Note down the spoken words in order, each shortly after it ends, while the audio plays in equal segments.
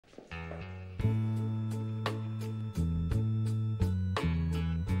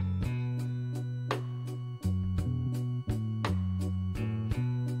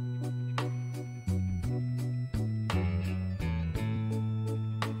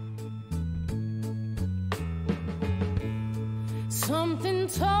Something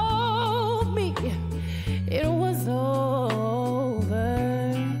told me it was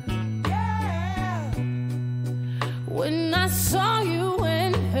over. Yeah. When I saw you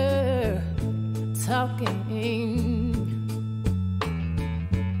and her talking,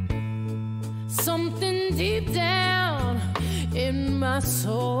 something deep down in my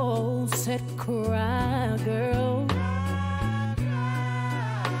soul said, cry, girl.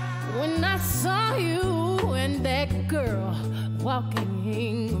 When I saw you and that girl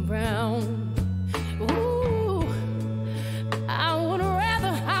walking around, ooh, I would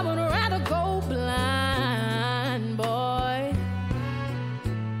rather go blind, boy,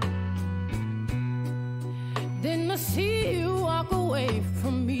 than to see you walk away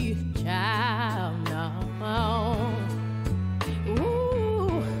from me, child. Now,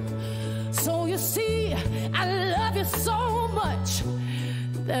 ooh, so you see, I love you so much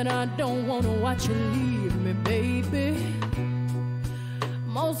that I don't want to watch you leave me, baby.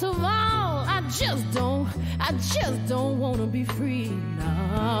 Most of all, I just don't want to be free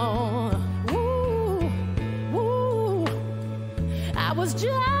now. Ooh, ooh, I was just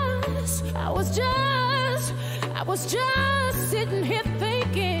sitting here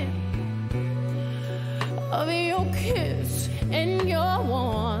thinking of your kiss and your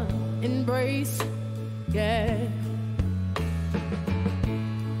warm embrace, yeah.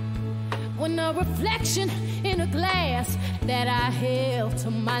 When a reflection in a glass that I held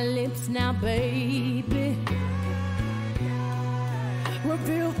to my lips now, baby,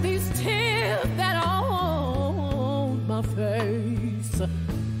 revealed these tears that are on my face.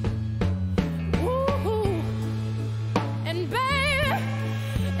 Ooh, and baby,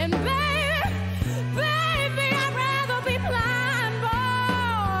 I'd rather be blind,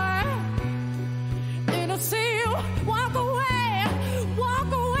 boy, than to see you walk away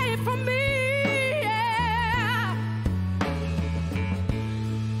from me.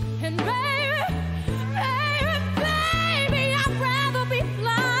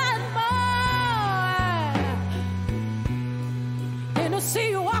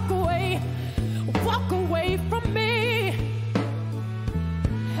 See you walk away from me.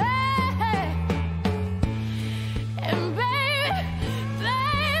 Hey, hey. And baby,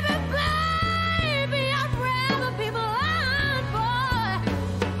 I'd rather be blind, boy.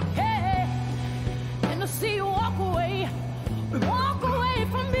 Hey, and to see you walk away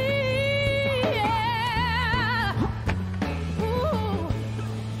from me. Yeah. Ooh.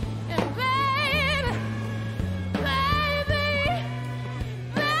 And baby,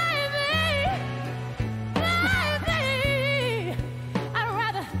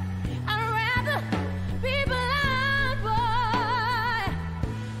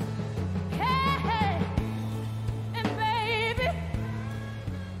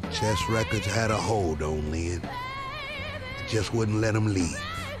 Chess Records had a hold on Lynn. It just wouldn't let him leave.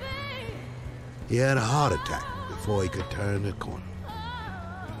 He had a heart attack before he could turn the corner.